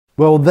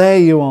Well, there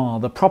you are.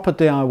 The Proper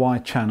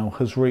DIY channel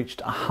has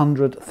reached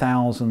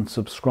 100,000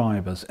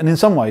 subscribers. And in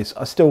some ways,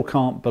 I still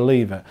can't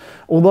believe it.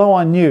 Although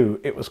I knew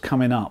it was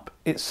coming up,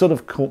 it sort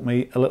of caught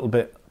me a little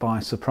bit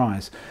by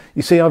surprise.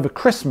 You see, over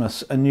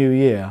Christmas and New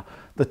Year,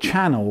 the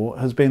channel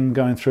has been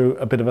going through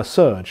a bit of a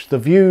surge. The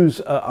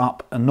views are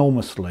up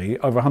enormously,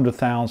 over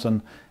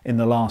 100,000 in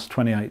the last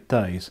 28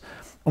 days.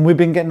 And we've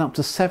been getting up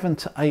to 700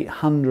 to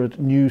 800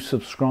 new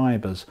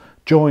subscribers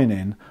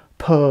joining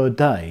per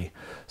day.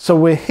 So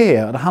we're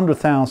here at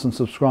 100,000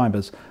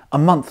 subscribers a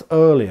month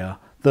earlier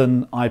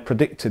than I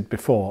predicted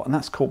before, and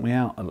that's caught me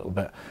out a little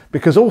bit,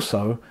 because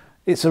also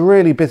it's a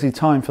really busy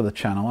time for the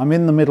channel. I'm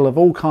in the middle of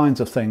all kinds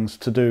of things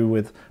to do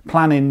with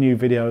planning new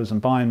videos and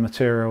buying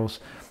materials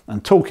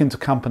and talking to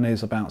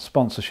companies about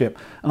sponsorship,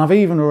 and I've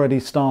even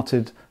already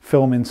started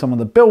filming some of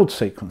the build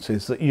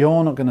sequences that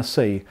you're not going to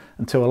see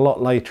until a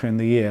lot later in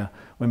the year,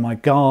 when my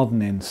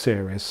gardening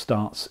series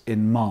starts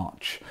in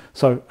March.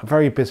 So a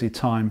very busy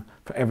time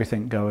for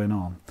everything going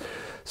on.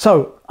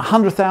 So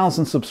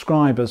 100,000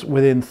 subscribers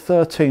within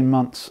 13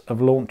 months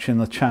of launching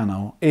the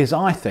channel is,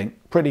 I think,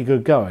 pretty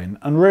good going,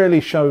 and really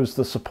shows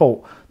the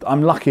support that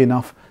I'm lucky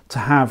enough to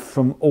have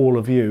from all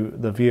of you,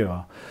 the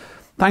viewer.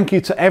 Thank you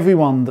to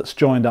everyone that's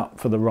joined up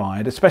for the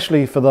ride,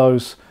 especially for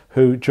those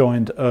who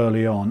joined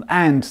early on,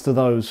 and to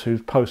those who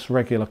post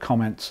regular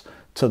comments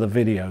to the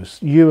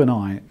videos. You and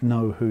I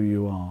know who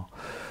you are.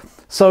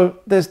 So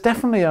there's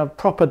definitely a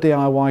proper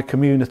DIY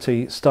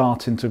community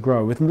starting to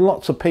grow, with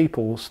lots of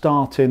people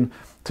starting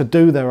to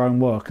do their own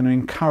work and are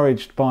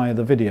encouraged by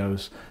the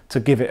videos to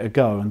give it a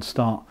go and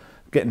start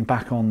getting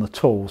back on the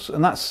tools.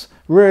 And that's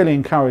really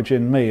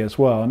encouraging me as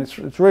well. And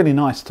it's really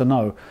nice to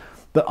know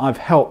that I've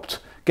helped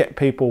get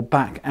people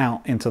back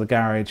out into the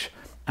garage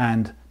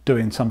and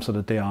doing some sort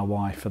of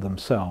DIY for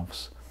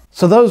themselves.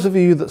 So those of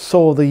you that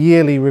saw the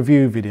yearly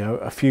review video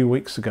a few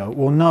weeks ago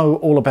will know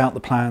all about the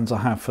plans I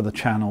have for the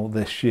channel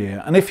this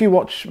year. And if you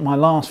watch my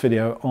last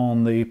video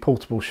on the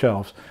portable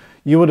shelves,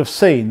 you would have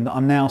seen that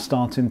I'm now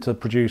starting to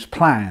produce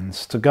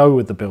plans to go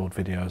with the build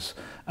videos.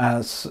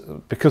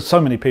 Because so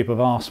many people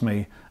have asked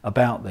me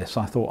about this,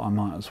 I thought I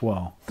might as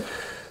well.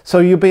 So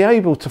you'll be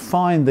able to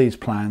find these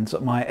plans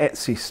at my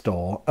Etsy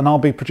store, and I'll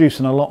be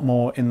producing a lot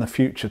more in the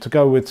future to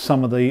go with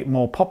some of the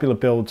more popular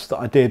builds that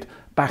I did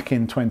back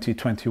in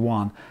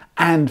 2021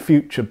 and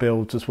future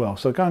builds as well.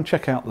 So go and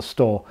check out the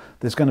store.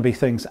 There's going to be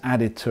things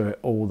added to it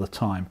all the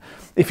time.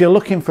 If you're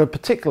looking for a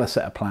particular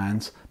set of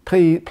plans,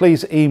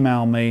 please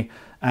email me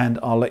and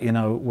I'll let you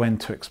know when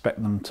to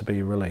expect them to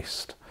be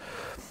released.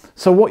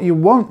 So what you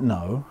won't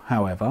know,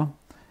 however,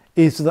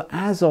 is that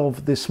as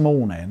of this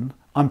morning,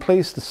 I'm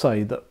pleased to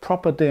say that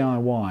Proper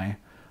DIY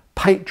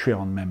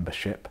Patreon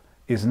membership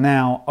is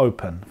now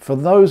open. For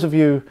those of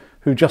you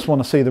who just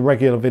want to see the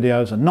regular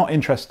videos and not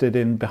interested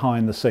in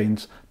behind the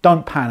scenes,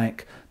 don't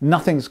panic,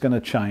 nothing's going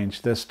to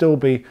change. There'll still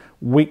be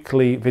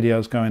weekly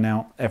videos going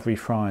out every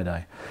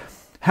Friday.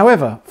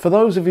 However, for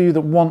those of you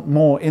that want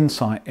more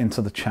insight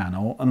into the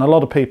channel, and a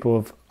lot of people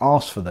have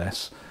asked for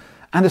this,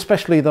 and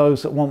especially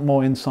those that want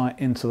more insight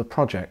into the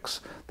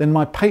projects, then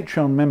my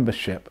Patreon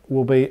membership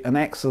will be an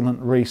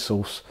excellent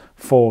resource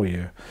for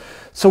you.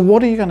 So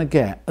what are you going to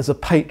get as a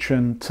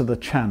patron to the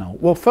channel?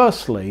 Well,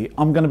 firstly,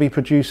 I'm going to be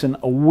producing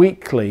a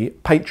weekly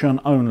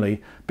Patreon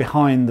only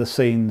behind the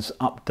scenes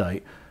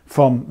update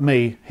from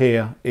me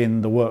here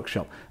in the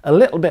workshop. A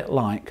little bit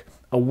like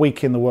A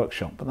Week in the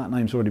Workshop, but that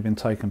name's already been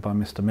taken by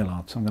Mr.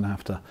 Millard, so I'm going to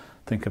have to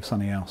think of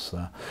something else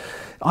there.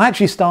 I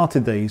actually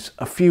started these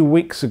a few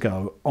weeks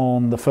ago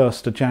on the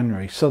 1st of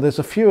January, so there's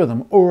a few of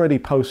them already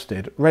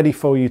posted, ready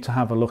for you to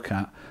have a look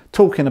at,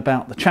 talking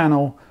about the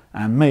channel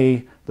and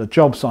me, the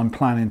jobs I'm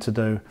planning to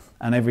do,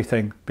 and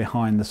everything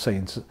behind the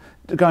scenes.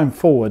 Going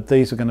forward,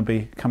 these are going to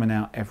be coming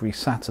out every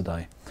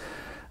Saturday.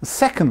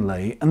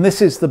 Secondly, and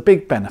this is the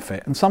big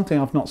benefit and something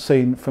I've not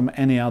seen from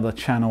any other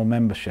channel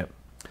membership,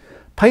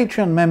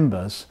 Patreon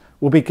members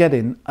will be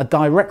getting a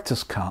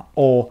director's cut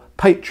or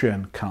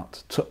Patreon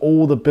cut to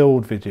all the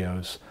build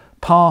videos,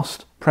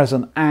 past,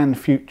 present and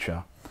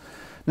future.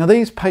 Now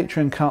these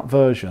Patreon cut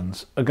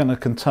versions are going to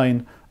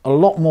contain a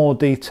lot more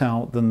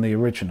detail than the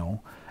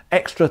original,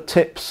 extra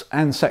tips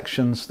and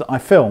sections that I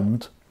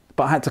filmed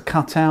but I had to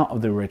cut out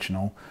of the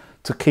original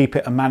to keep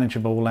it a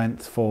manageable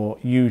length for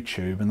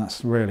YouTube, and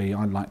that's really,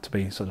 I'd like to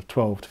be sort of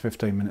 12 to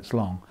 15 minutes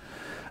long.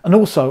 And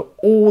also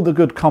all the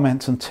good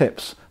comments and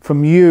tips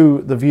from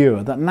you, the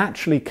viewer, that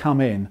naturally come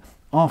in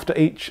after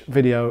each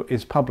video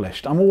is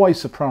published. I'm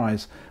always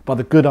surprised by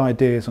the good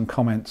ideas and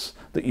comments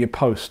that you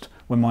post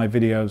when my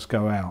videos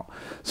go out.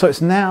 So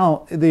it's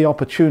now the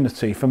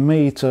opportunity for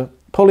me to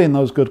pull in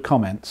those good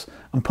comments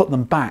and put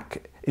them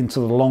back into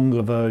the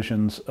longer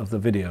versions of the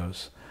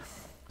videos.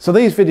 So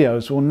these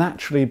videos will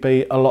naturally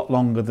be a lot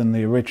longer than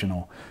the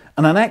original,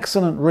 and an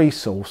excellent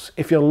resource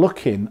if you're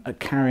looking at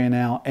carrying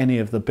out any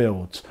of the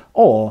builds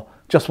or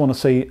just want to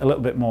see a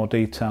little bit more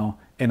detail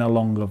in a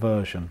longer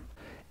version.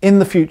 In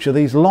the future,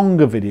 these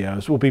longer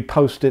videos will be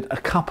posted a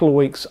couple of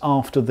weeks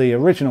after the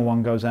original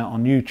one goes out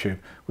on YouTube,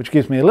 which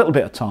gives me a little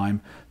bit of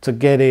time to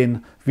get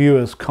in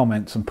viewers'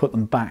 comments and put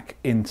them back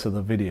into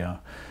the video.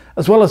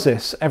 As well as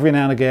this, every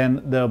now and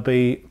again there'll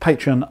be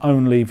Patreon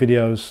only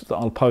videos that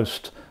I'll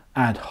post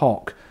ad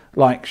hoc,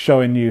 like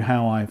showing you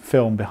how I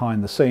film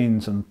behind the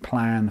scenes and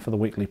plan for the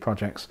weekly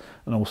projects,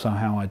 and also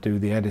how I do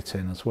the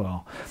editing as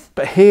well.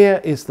 But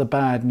here is the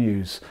bad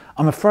news.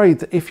 I'm afraid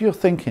that if you're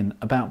thinking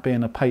about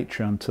being a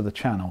Patreon to the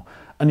channel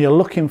and you're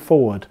looking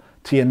forward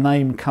to your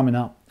name coming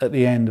up at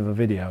the end of a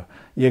video,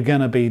 you're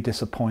going to be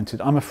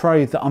disappointed. I'm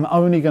afraid that I'm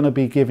only going to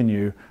be giving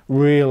you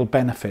real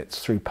benefits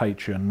through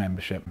Patreon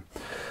membership.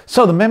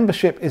 So the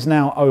membership is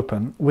now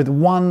open with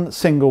one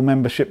single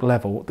membership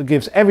level that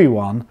gives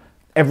everyone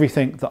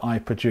everything that I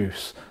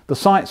produce. The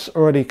sites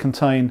already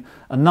contain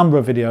a number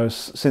of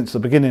videos since the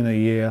beginning of the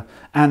year,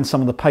 and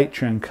some of the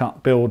Patreon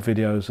cut build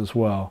videos as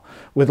well,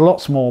 with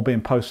lots more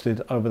being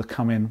posted over the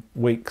coming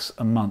weeks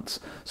and months.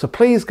 So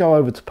please go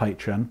over to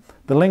Patreon,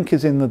 the link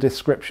is in the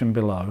description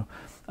below,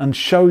 and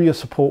show your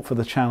support for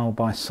the channel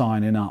by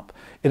signing up.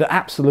 It'll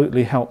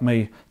absolutely help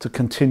me to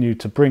continue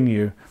to bring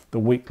you the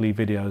weekly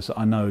videos that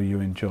I know you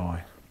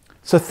enjoy.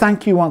 So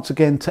thank you once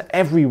again to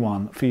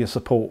everyone for your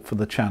support for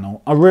the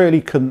channel. I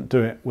really couldn't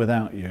do it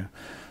without you.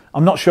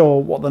 I'm not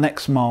sure what the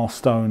next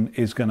milestone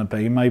is going to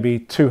be, maybe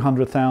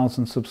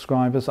 200,000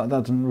 subscribers. That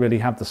doesn't really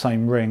have the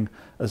same ring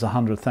as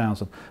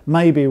 100,000.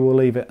 Maybe we'll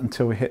leave it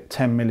until we hit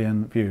 10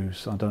 million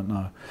views, I don't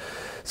know.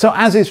 So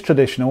as is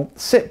traditional,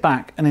 sit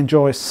back and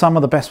enjoy some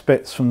of the best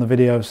bits from the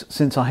videos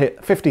since I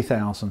hit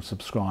 50,000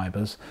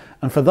 subscribers.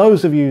 And for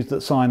those of you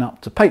that sign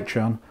up to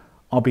Patreon,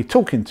 I'll be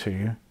talking to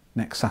you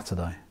next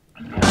Saturday.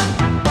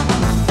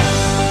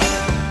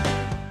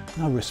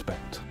 No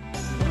respect.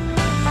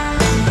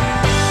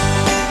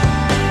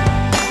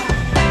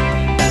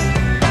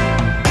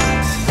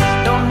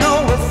 Don't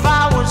know if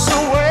I was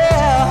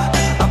aware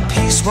a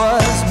piece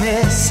was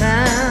missing.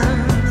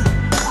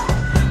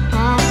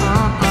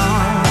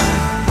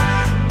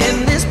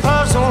 In this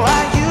puzzle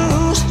I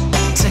used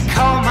to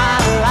call my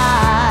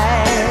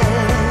life.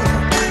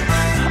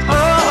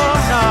 Oh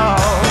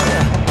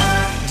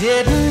no,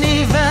 didn't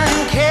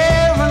even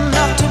care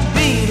enough to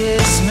be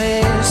dismissive.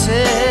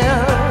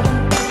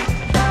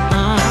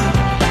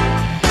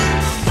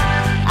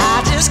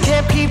 I just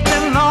kept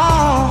keeping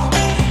on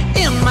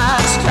in my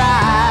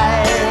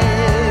stride.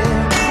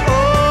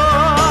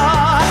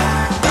 Oh,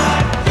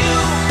 but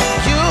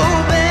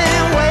you've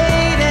been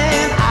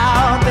waiting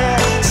out there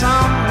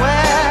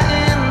somewhere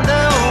in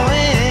the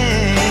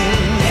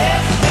wings.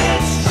 Yes,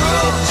 it's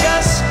true. It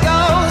just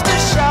goes to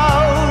show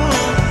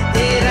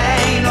it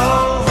ain't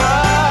over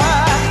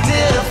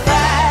till the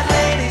fat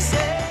lady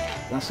said.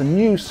 That's a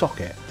new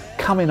socket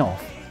coming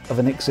off of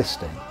an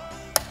existing.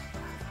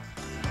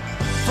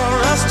 For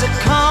us to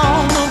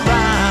come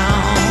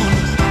around,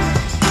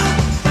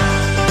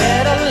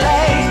 better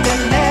late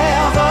than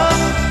never.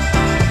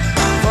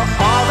 For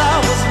all that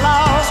was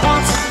lost,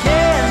 once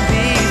again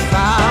be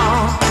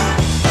found.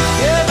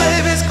 Yeah,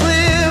 baby, it's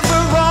clear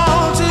for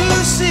all to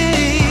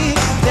see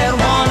that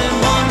 1 and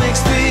 1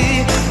 makes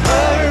 3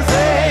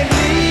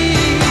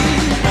 perfectly.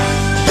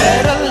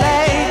 Better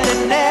late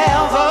than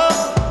never.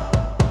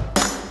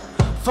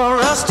 For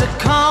us to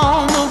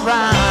come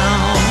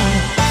around.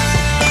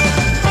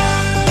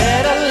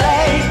 Better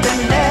late than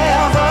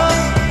never.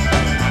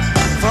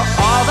 For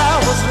all that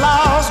was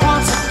lost,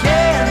 once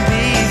again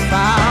be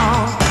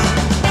found.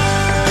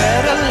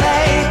 Better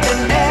late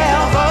than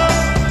never.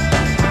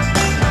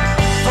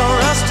 For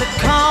us to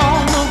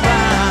come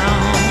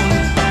around.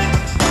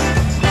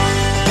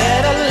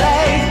 Better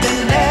late than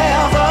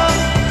never.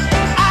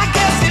 I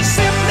guess it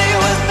simply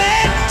was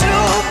meant to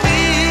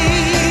be.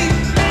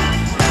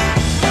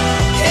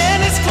 And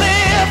it's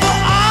clear for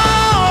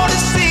all to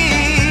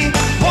see.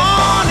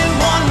 1 and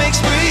 1 makes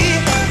 3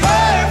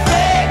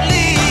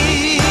 perfectly.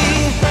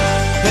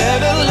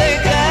 Better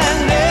late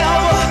than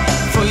never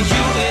for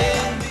you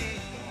and me.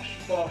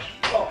 Bosh,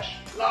 bosh,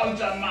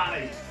 loads of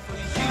money. For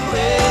you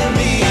and